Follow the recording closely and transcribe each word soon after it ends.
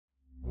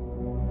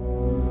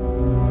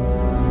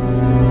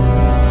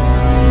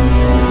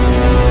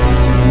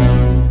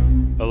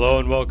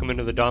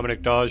Welcome into the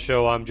Dominick Dawes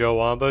Show. I'm Joe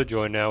Wamba,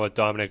 joined now with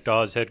Dominick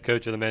Dawes, head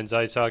coach of the men's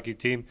ice hockey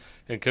team.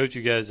 And, Coach,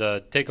 you guys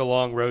take a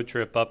long road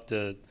trip up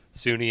to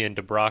SUNY and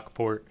to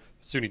Brockport,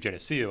 SUNY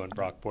Geneseo and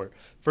Brockport.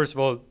 First of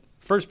all,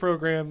 first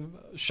program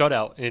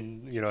shutout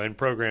in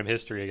program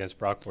history against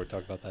Brockport.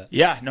 Talk about that.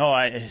 Yeah, no,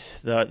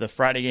 the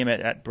Friday game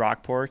at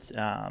Brockport,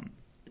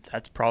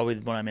 that's probably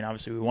the one. I mean,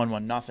 obviously we won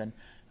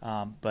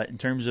 1-0, but in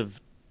terms of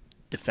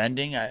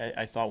defending,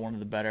 I thought one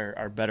of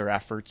our better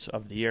efforts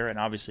of the year. And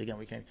obviously, again,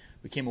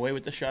 we came away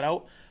with the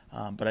shutout,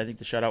 but I think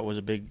the shutout was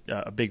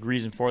a big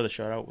reason for the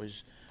shutout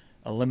was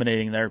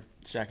eliminating their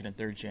second and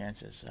third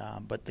chances.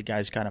 But the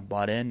guys kind of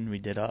bought in. We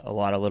did a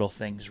lot of little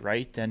things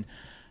right, and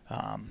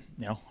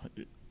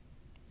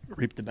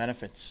reap the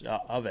benefits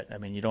of it. I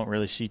mean, you don't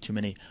really see too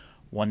many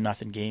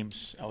 1-0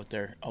 games out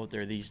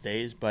there these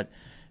days, but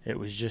it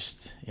was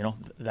just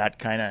that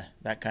kind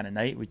of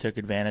night. We took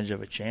advantage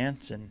of a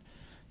chance, and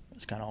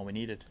that's kind of all we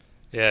needed.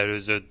 Yeah, it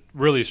was a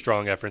really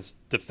strong effort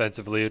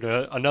defensively.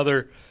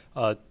 Another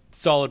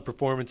solid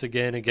performance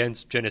again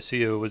against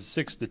Geneseo. It was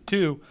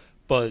 6-2,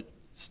 but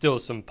still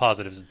some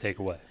positives to take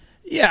away.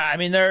 Yeah, I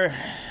mean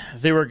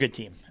they were a good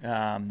team.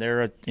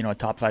 They're a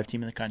top 5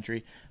 team in the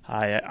country.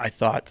 I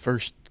thought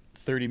first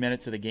 30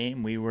 minutes of the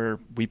game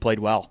we played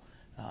well.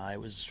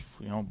 It was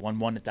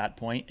 1-1 at that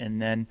point,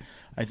 and then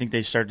I think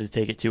they started to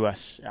take it to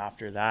us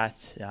after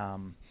that.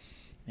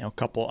 A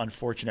couple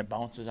unfortunate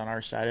bounces on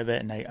our side of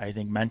it, and I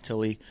think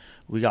mentally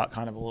we got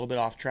kind of a little bit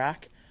off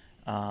track.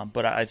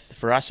 But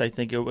for us, I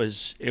think it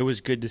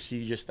was good to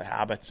see just the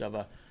habits of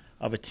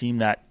a team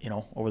that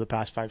over the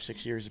past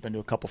 5-6 years has been to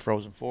a couple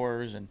Frozen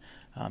Fours and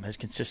has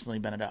consistently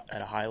been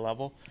at a high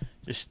level.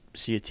 Just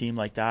see a team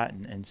like that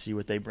and see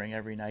what they bring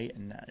every night.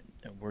 And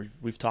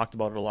we've talked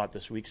about it a lot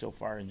this week so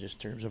far, in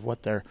just terms of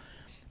what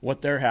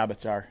their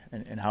habits are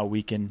and how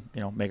we can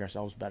make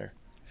ourselves better.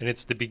 And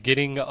it's the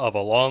beginning of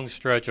a long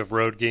stretch of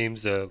road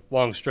games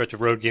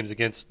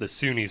against the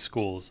SUNY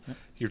schools. Yep.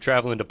 You're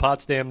traveling to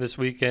Potsdam this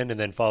weekend and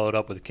then followed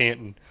up with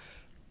Canton.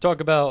 Talk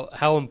about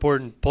how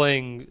important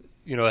playing,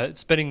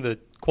 spending the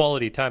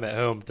quality time at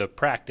home to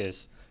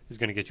practice is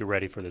going to get you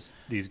ready for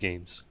these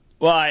games.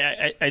 Well,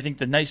 I think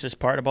the nicest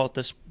part about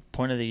this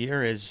point of the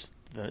year is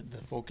the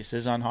focus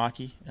is on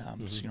hockey.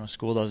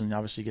 School doesn't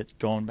obviously get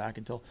going back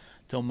until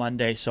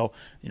Monday, so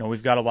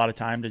we've got a lot of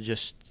time to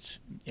just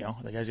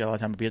the guys got a lot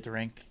of time to be at the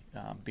rink,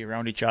 be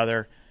around each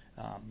other,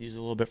 use it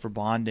a little bit for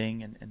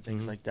bonding and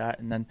things like that.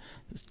 And then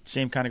the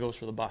same kind of goes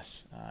for the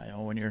bus.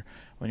 When you're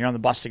on the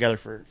bus together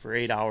for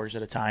 8 hours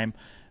at a time,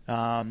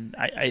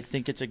 I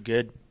think it's a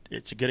good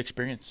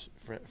experience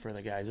for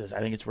the guys. I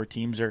think it's where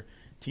teams are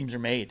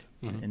made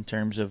in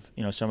terms of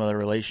some of the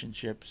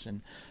relationships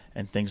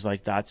and things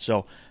like that.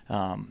 So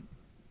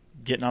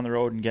getting on the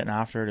road and getting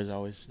after it is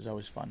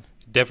always fun.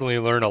 Definitely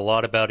learn a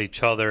lot about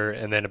each other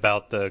and then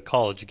about the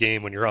college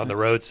game when you're on the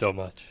road so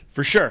much.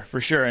 For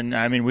sure. And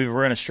I mean,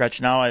 we're in a stretch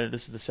now.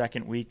 This is the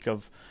second week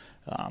of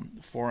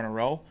 4 in a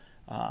row.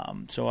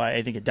 So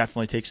I think it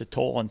definitely takes a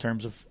toll in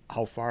terms of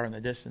how far in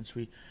the distance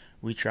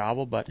we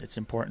travel, but it's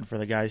important for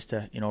the guys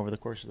to, over the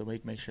course of the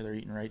week, make sure they're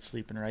eating right,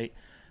 sleeping right,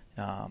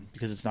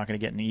 because it's not going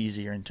to get any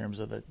easier in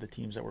terms of the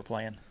teams that we're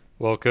playing.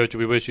 Well, Coach,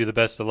 we wish you the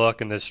best of luck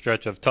in this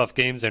stretch of tough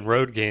games and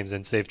road games,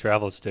 and safe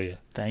travels to you.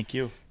 Thank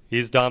you.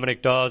 He's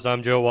Dominick Dawes.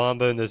 I'm Joe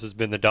Wamba, and this has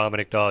been the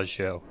Dominick Dawes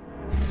Show.